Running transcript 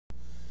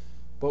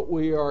but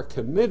we are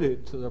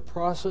committed to the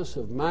process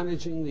of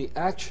managing the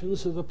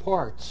actions of the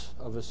parts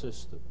of a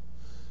system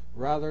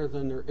rather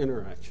than their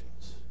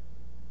interactions.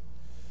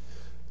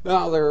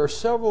 Now, there are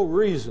several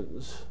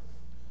reasons,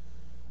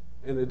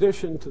 in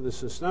addition to the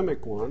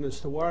systemic one, as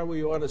to why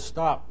we ought to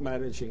stop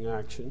managing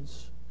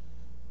actions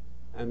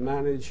and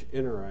manage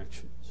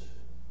interactions.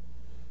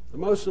 The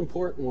most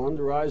important one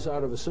derives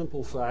out of a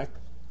simple fact,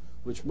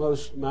 which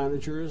most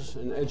managers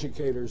and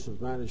educators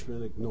of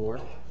management ignore.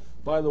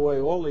 By the way,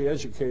 all the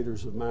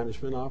educators of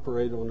management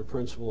operate on the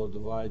principle of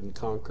divide and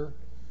conquer.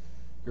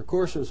 Your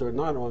courses are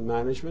not on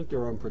management,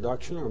 they're on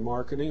production or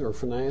marketing or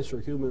finance or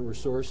human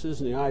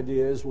resources, and the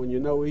idea is when you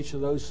know each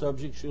of those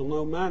subjects, you'll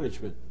know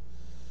management.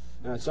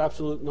 And it's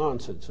absolute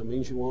nonsense. It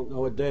means you won't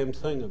know a damn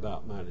thing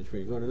about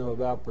management. You're going to know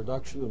about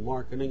production and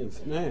marketing and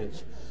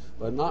finance,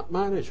 but not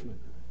management.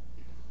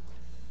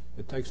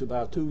 It takes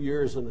about 2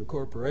 years in a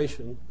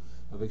corporation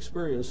of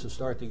experience to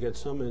start to get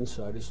some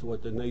insight as to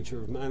what the nature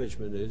of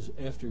management is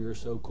after your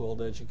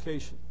so-called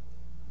education.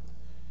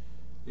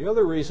 The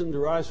other reason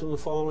derives from the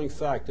following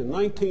fact. In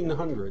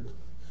 1900,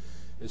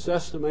 it's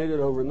estimated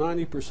over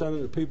 90%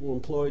 of the people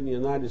employed in the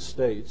United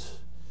States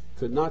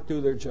could not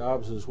do their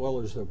jobs as well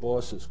as their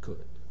bosses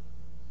could.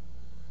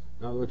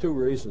 Now, there are two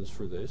reasons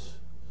for this.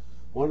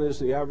 One is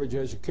the average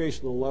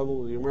educational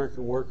level of the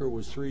American worker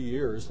was 3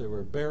 years. They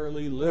were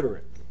barely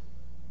literate.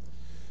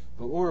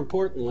 But more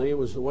importantly, it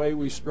was the way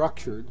we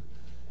structured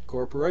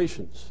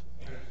corporations.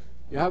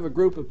 You have a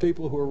group of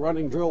people who are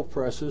running drill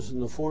presses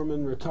and the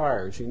foreman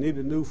retires. You need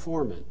a new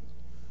foreman.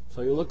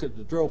 So you look at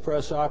the drill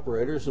press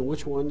operators and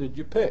which one did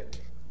you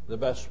pick? The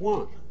best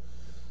one.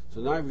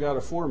 So now you've got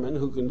a foreman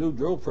who can do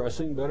drill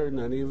pressing better than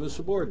any of his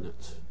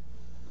subordinates.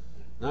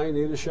 Now you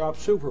need a shop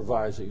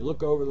supervisor. You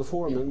look over the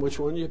foreman, which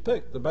one do you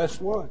pick? The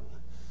best one.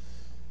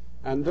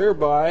 And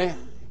thereby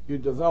you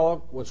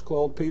develop what's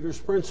called Peter's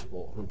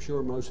Principle. I'm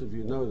sure most of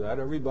you know that.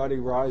 Everybody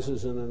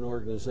rises in an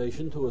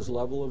organization to his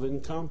level of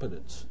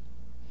incompetence.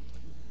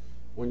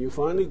 When you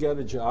finally get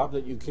a job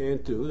that you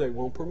can't do, they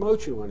won't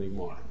promote you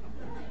anymore.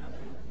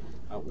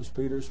 That was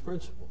Peter's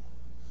Principle.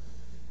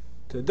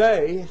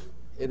 Today,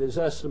 it is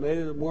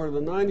estimated that more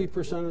than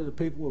 90% of the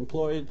people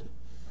employed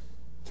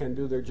can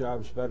do their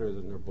jobs better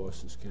than their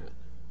bosses can.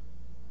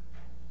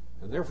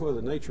 And therefore,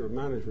 the nature of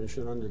management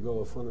should undergo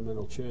a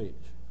fundamental change.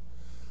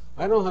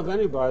 I don't have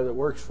anybody that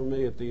works for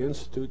me at the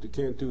Institute that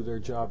can't do their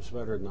jobs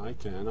better than I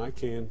can. I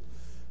can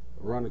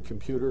run a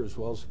computer as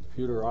well as a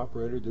computer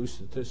operator, do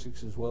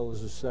statistics as well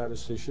as a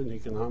statistician,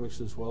 economics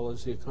as well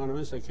as the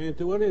economist. I can't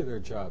do any of their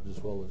jobs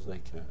as well as they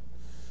can.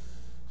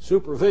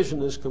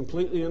 Supervision is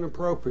completely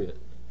inappropriate.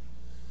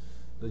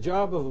 The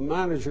job of a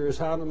manager is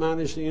how to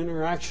manage the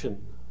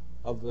interaction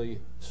of the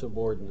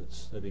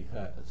subordinates that he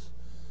has,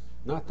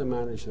 not to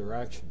manage their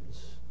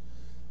actions.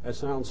 That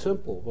sounds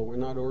simple, but we're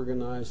not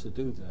organized to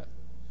do that.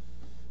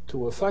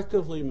 To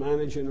effectively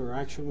manage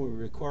interaction, we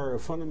require a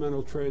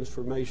fundamental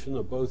transformation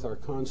of both our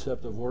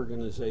concept of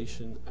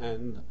organization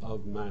and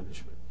of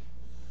management,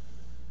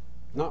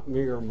 not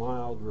mere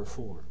mild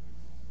reform.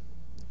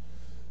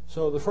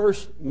 So the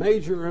first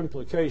major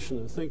implication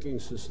of thinking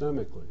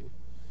systemically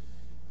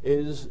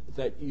is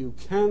that you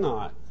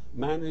cannot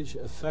manage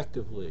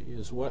effectively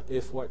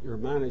if what you're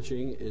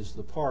managing is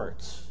the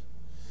parts,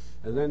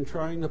 and then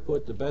trying to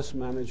put the best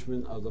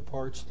management of the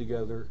parts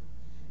together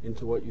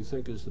into what you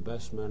think is the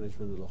best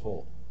management of the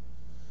whole.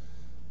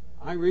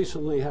 I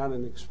recently had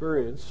an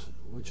experience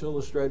which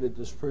illustrated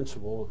this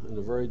principle in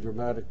a very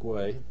dramatic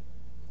way.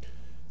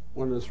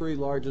 One of the 3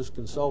 largest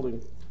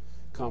consulting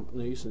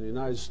companies in the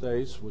United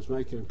States was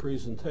making a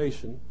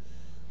presentation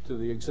to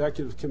the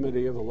executive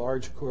committee of a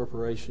large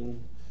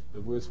corporation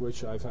with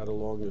which I've had a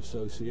long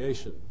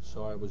association.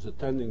 So I was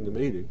attending the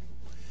meeting,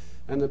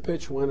 and the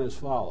pitch went as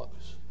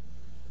follows.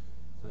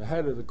 The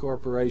head of the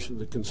corporation,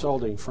 the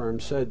consulting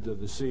firm, said to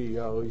the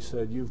CEO, he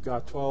said, "You've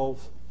got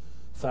 12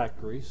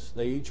 factories.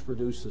 They each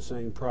produce the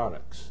same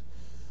products.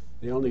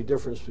 The only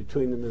difference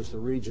between them is the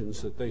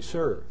regions that they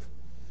serve.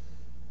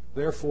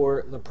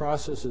 Therefore, the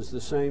process is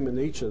the same in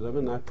each of them,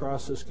 and that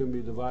process can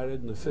be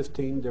divided into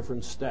 15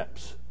 different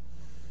steps.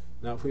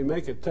 Now, if we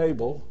make a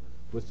table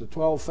with the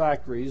 12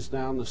 factories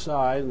down the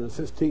side and the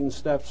 15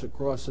 steps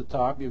across the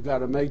top, you've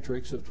got a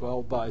matrix of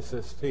 12 by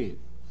 15.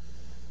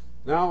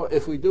 Now,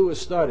 if we do a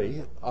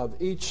study of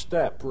each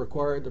step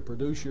required to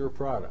produce your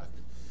product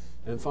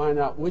and find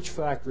out which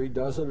factory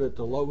does it at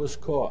the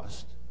lowest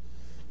cost,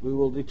 we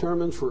will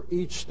determine for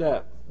each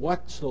step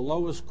what's the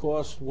lowest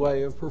cost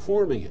way of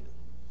performing it.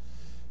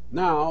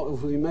 Now,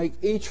 if we make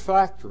each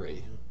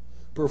factory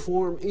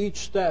perform each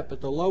step at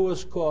the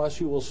lowest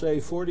cost, you will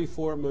save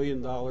 $44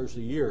 million a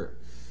year,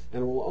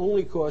 and it will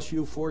only cost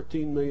you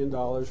 $14 million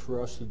for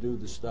us to do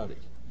the study."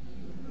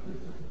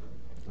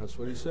 That's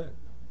what he said.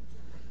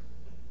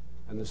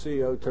 And the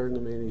CEO turned to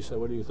me and he said,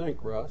 "What do you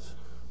think, Russ?"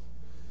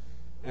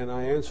 And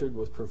I answered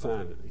with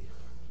profanity.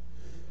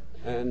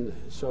 And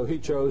so he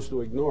chose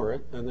to ignore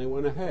it, and they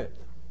went ahead.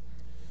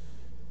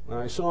 When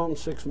I saw him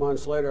 6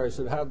 months later, I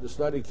said, "How'd the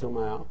study come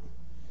out?"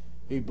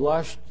 He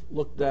blushed,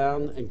 looked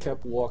down, and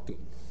kept walking.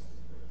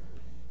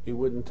 He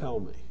wouldn't tell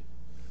me.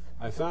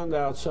 I found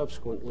out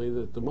subsequently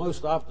that the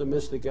most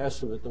optimistic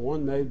estimate, the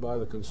one made by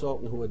the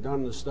consultant who had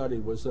done the study,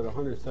 was that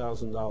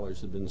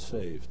 $100,000 had been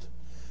saved.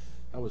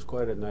 That was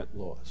quite a net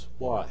loss.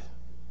 Why?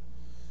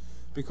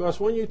 Because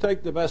when you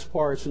take the best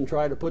parts and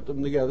try to put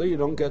them together, you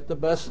don't get the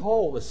best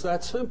whole. It's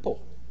that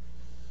simple.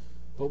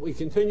 But we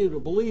continue to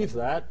believe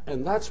that,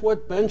 and that's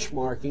what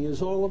benchmarking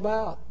is all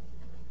about.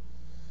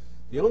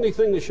 The only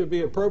thing that should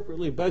be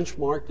appropriately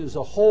benchmarked is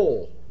a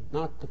whole,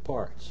 not the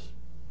parts.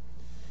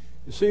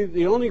 You see,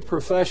 the only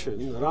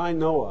profession that I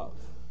know of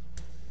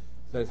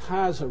that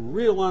has a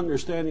real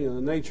understanding of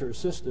the nature of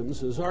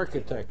systems is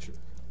architecture.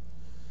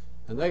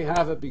 And they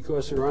have it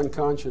because they're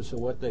unconscious of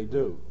what they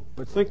do.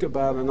 But think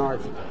about an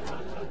architect.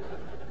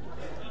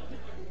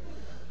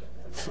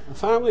 A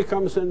family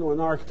comes into an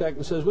architect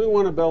and says, we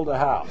want to build a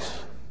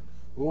house.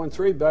 We want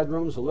 3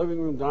 bedrooms, a living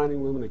room,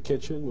 dining room, and a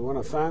kitchen. We want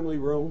a family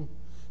room,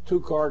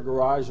 2-car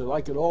garage. I'd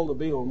like it all to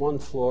be on one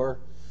floor.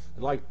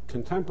 I'd like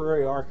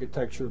contemporary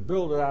architecture,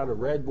 build it out of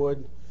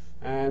redwood,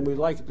 and we'd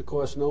like it to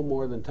cost no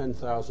more than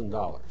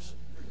 $10,000.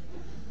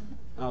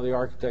 Now the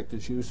architect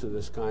is used to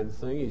this kind of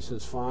thing. He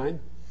says, fine.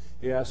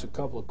 He asks a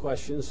couple of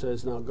questions,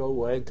 says, now go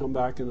away, come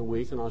back in a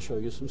week, and I'll show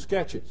you some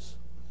sketches.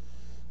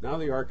 Now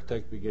the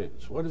architect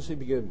begins. What does he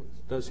begin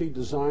with? Does he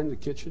design the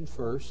kitchen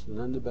first, and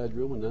then the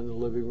bedroom, and then the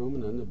living room,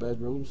 and then the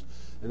bedrooms,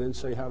 and then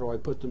say, how do I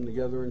put them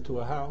together into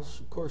a house?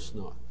 Of course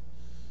not.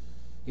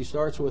 He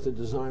starts with the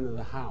design of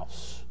the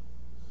house,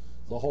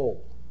 the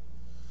whole.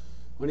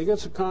 When he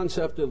gets a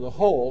concept of the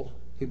whole,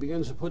 he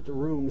begins to put the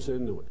rooms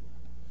into it.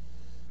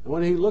 And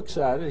when he looks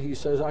at it, he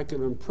says, I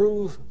can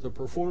improve the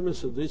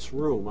performance of this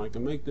room. I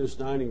can make this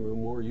dining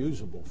room more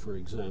usable, for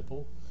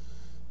example,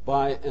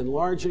 by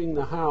enlarging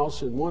the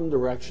house in one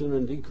direction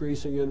and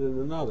decreasing it in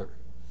another.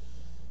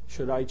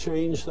 Should I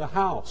change the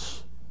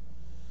house?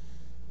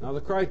 Now,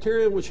 the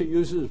criterion which he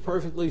uses is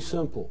perfectly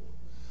simple.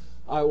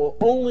 I will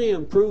only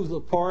improve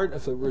the part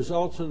if it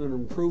results in an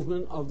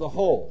improvement of the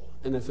whole.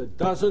 And if it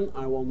doesn't,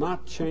 I will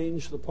not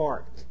change the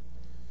part,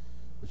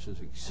 which is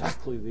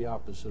exactly the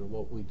opposite of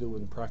what we do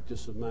in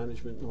practice of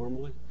management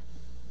normally.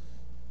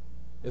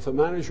 If a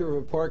manager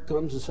of a park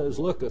comes and says,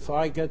 look, if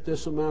I get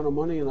this amount of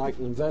money and I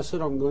can invest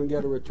it, I'm going to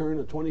get a return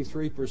of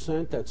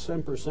 23%. That's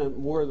 10%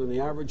 more than the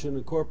average in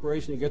the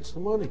corporation. He gets the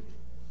money.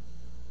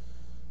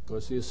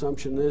 Because the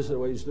assumption is that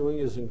what he's doing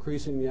is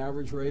increasing the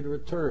average rate of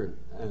return.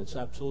 And it's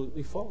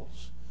absolutely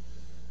false.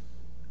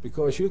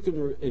 Because you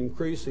can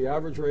increase the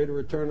average rate of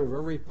return of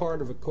every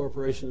part of a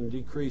corporation and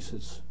decrease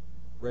its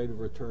rate of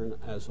return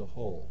as a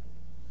whole.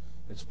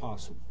 It's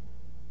possible.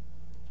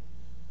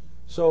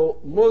 So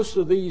most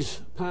of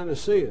these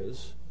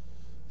panaceas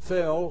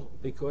fail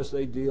because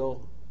they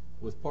deal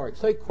with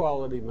parts. Take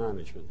quality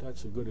management.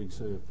 That's a good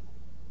example.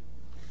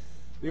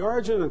 The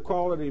origin of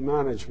quality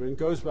management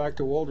goes back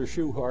to Walter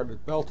Schuhart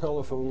at Bell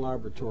Telephone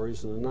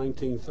Laboratories in the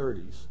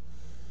 1930s,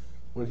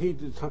 when he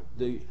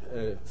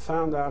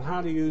found out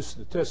how to use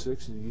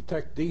statistics to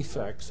detect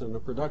defects in the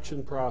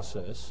production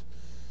process,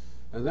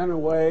 and then a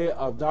way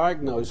of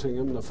diagnosing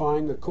them to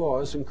find the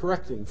cause and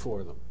correcting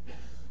for them.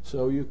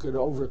 So you could,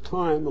 over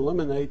time,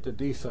 eliminate the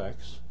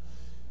defects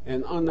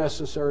and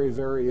unnecessary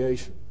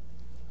variation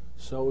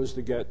so as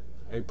to get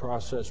a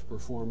process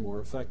performed more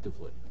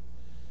effectively.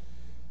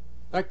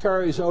 That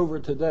carries over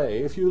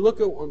today. If you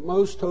look at what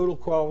most total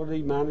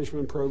quality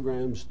management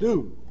programs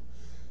do,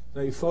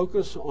 they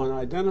focus on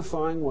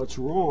identifying what's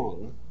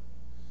wrong,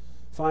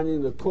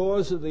 finding the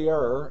cause of the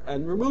error,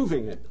 and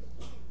removing it.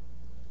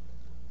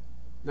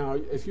 Now,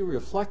 if you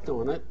reflect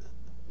on it,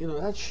 you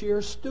know, that's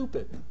sheer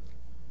stupid.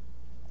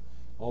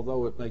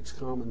 Although it makes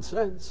common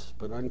sense,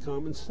 but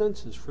uncommon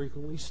sense is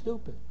frequently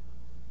stupid.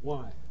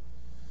 Why?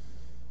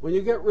 When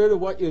you get rid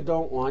of what you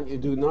don't want, you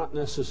do not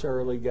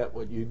necessarily get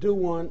what you do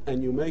want,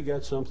 and you may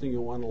get something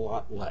you want a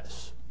lot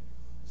less.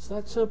 It's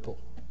that simple.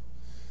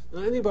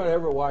 Now, anybody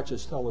ever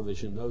watches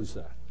television knows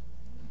that.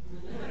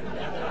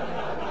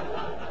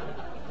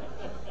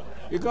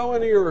 You go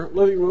into your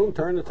living room,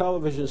 turn the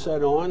television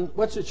set on.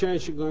 What's the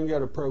chance you're going to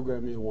get a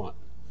program you want?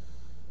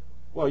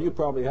 Well, you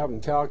probably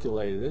haven't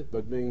calculated it,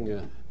 but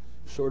being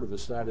sort of a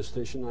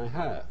statistician, I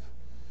have.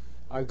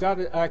 I've got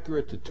it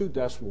accurate to 2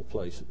 decimal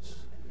places.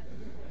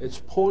 It's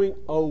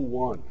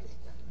 0.01.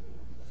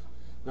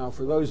 Now,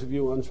 for those of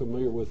you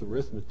unfamiliar with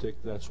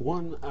arithmetic, that's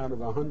 1 out of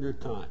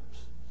 100 times.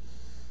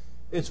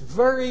 It's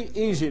very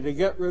easy to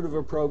get rid of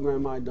a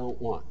program I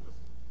don't want.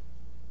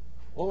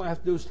 All I have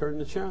to do is turn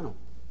the channel.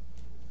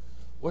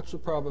 What's the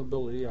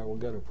probability I will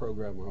get a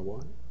program I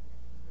want?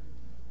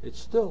 It's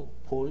still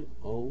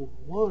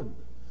 0.01,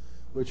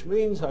 which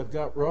means I've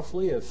got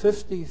roughly a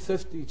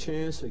 50-50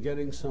 chance of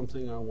getting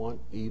something I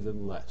want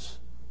even less.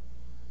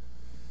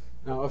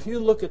 Now, if you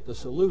look at the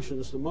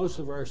solutions to most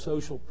of our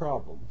social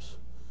problems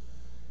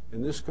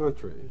in this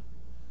country,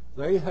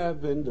 they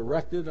have been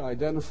directed at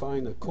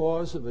identifying the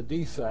cause of a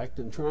defect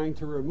and trying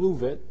to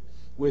remove it,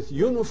 with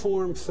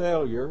uniform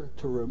failure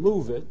to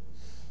remove it,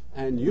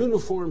 and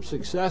uniform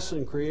success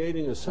in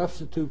creating a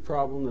substitute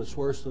problem that's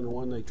worse than the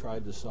one they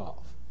tried to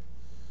solve.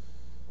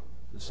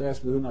 This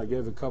afternoon I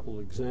gave a couple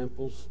of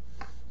examples.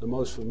 The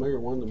most familiar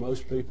one to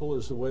most people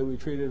is the way we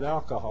treated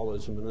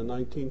alcoholism in the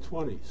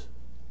 1920s.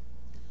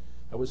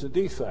 That was a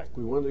defect.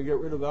 We wanted to get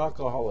rid of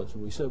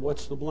alcoholism. We said,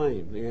 what's the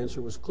blame? The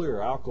answer was clear,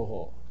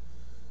 alcohol.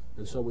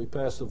 And so we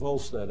passed the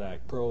Volstead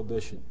Act,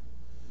 prohibition.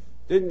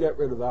 Didn't get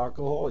rid of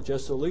alcohol, it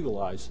just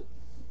illegalized it.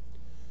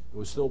 It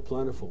was still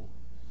plentiful.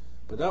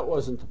 But that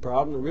wasn't the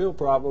problem. The real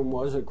problem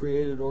was it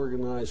created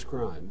organized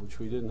crime, which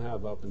we didn't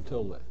have up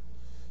until then.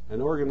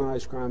 And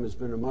organized crime has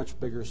been a much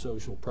bigger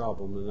social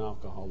problem than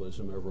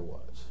alcoholism ever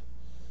was.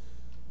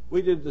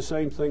 We did the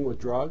same thing with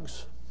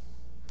drugs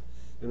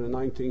in the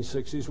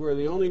 1960s. We're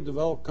the only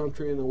developed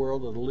country in the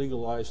world that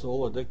legalized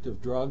all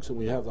addictive drugs, and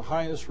we have the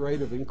highest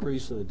rate of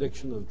increase in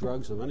addiction of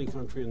drugs of any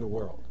country in the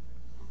world.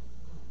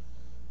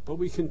 But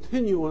we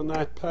continue on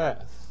that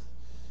path.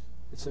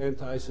 It's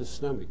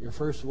anti-systemic. You're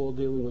first of all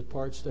dealing with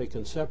parts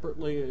taken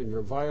separately, and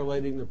you're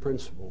violating the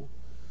principle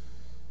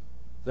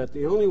that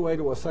the only way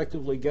to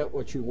effectively get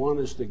what you want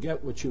is to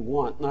get what you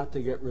want, not to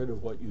get rid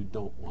of what you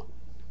don't want.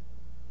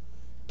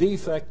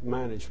 Defect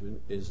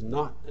management is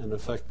not an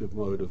effective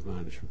mode of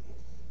management.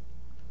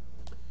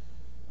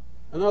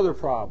 Another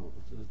problem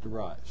that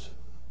derives.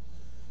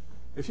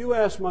 If you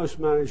ask most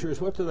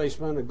managers what do they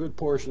spend a good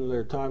portion of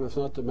their time, if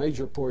not the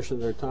major portion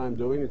of their time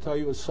doing, they tell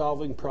you it's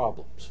solving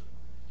problems.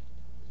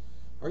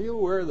 Are you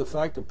aware of the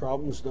fact that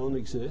problems don't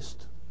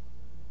exist?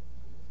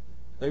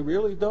 They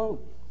really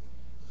don't.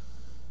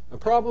 A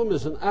problem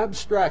is an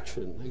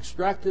abstraction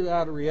extracted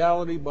out of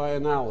reality by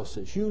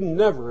analysis. You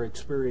never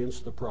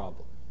experienced the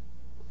problem.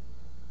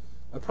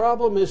 A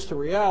problem is to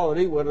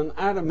reality what an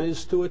atom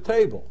is to a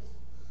table.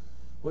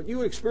 What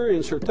you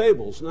experience are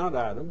tables, not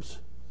atoms.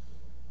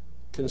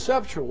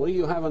 Conceptually,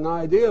 you have an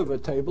idea of a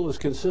table as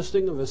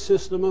consisting of a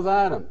system of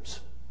atoms.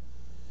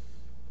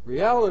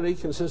 Reality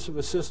consists of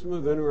a system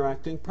of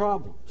interacting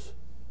problems.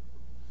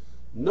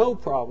 No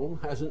problem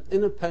has an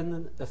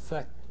independent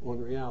effect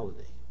on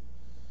reality.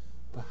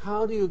 But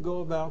how do you go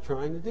about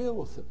trying to deal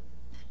with them?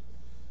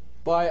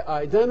 By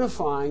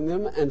identifying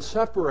them and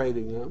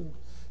separating them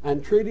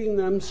and treating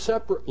them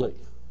separately.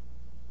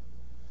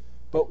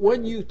 But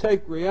when you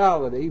take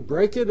reality,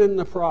 break it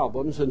into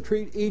problems, and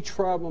treat each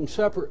problem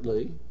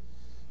separately,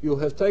 you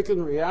have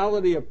taken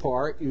reality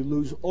apart, you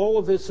lose all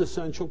of its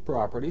essential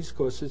properties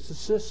because it's a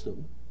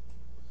system,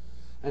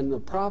 and the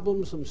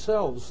problems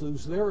themselves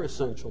lose their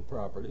essential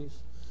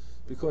properties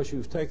because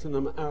you've taken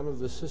them out of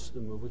the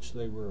system of which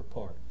they were a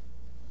part.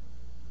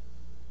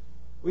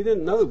 We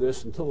didn't know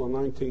this until the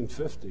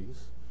 1950s,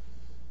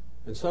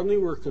 and suddenly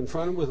we're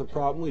confronted with a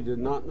problem we did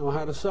not know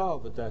how to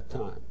solve at that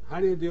time. How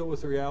do you deal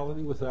with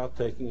reality without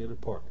taking it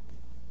apart?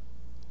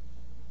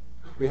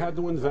 We had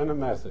to invent a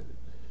method.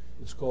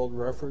 It's called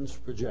reference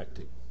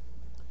projecting.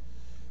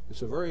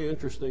 It's a very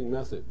interesting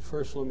method.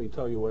 First, let me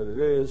tell you what it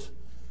is.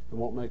 It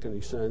won't make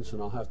any sense,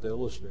 and I'll have to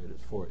illustrate it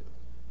for you.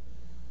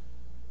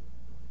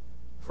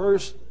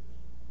 First,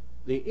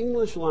 the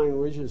English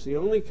language is the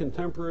only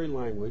contemporary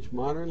language,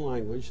 modern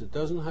language, that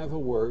doesn't have a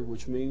word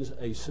which means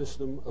a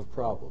system of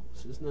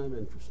problems. Isn't that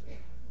interesting?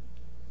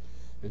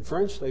 In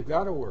French, they've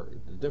got a word,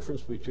 the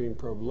difference between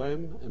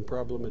problème and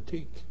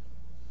problématique.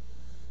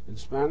 In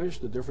Spanish,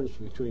 the difference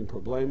between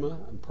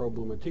problema and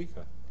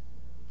problematica.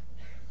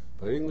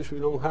 But in English, we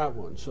don't have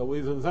one. So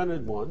we've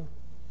invented one,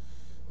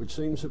 which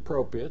seems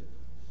appropriate,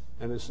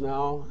 and it's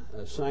now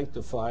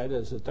sanctified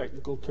as a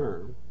technical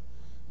term.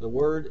 The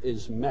word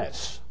is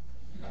mess.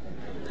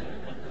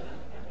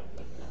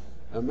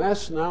 A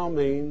mess now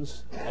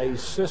means a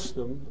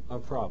system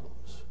of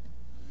problems.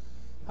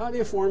 How do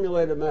you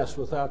formulate a mess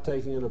without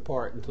taking it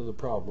apart into the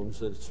problems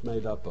that it's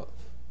made up of?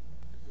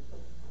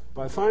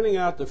 By finding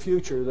out the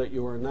future that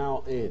you are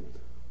now in.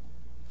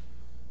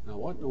 Now,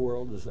 what in the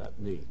world does that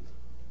mean?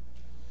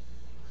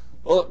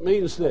 Well, it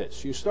means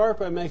this. You start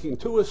by making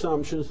two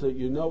assumptions that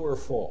you know are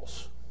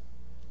false.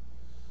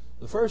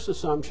 The first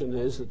assumption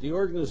is that the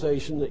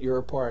organization that you're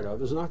a part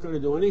of is not going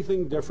to do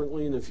anything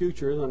differently in the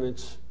future than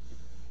it's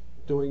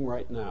doing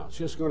right now. It's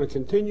just going to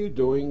continue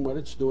doing what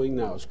it's doing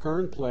now. Its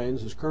current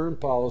plans, its current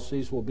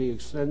policies will be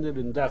extended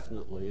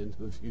indefinitely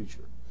into the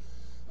future.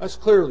 That's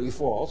clearly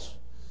false,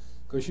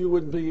 because you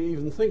wouldn't be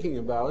even thinking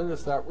about it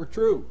if that were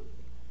true.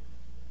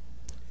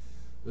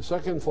 The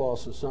second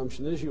false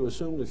assumption is you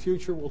assume the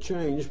future will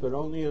change, but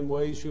only in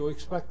ways you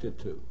expect it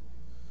to.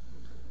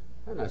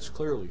 And that's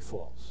clearly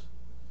false.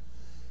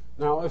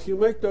 Now, if you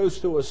make those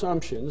two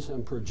assumptions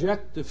and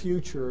project the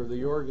future of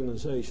the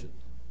organization,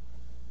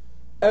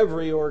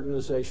 every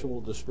organization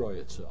will destroy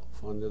itself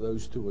under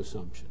those two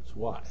assumptions.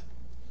 Why?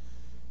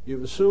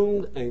 You've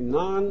assumed a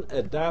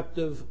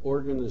non-adaptive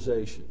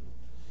organization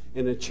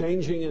in a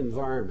changing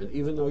environment,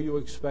 even though you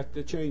expect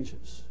the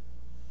changes.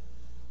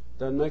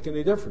 Doesn't make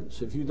any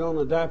difference. If you don't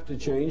adapt to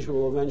change, you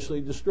will eventually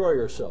destroy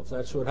yourself.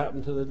 That's what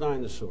happened to the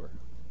dinosaur.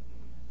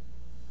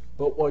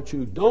 But what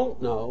you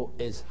don't know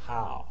is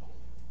how.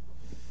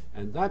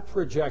 And that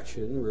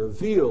projection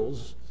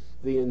reveals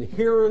the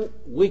inherent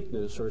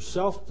weakness or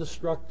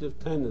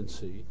self-destructive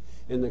tendency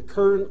in the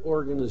current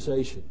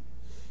organization.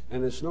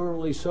 And it's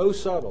normally so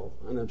subtle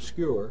and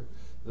obscure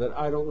that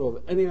I don't know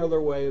of any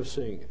other way of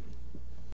seeing it.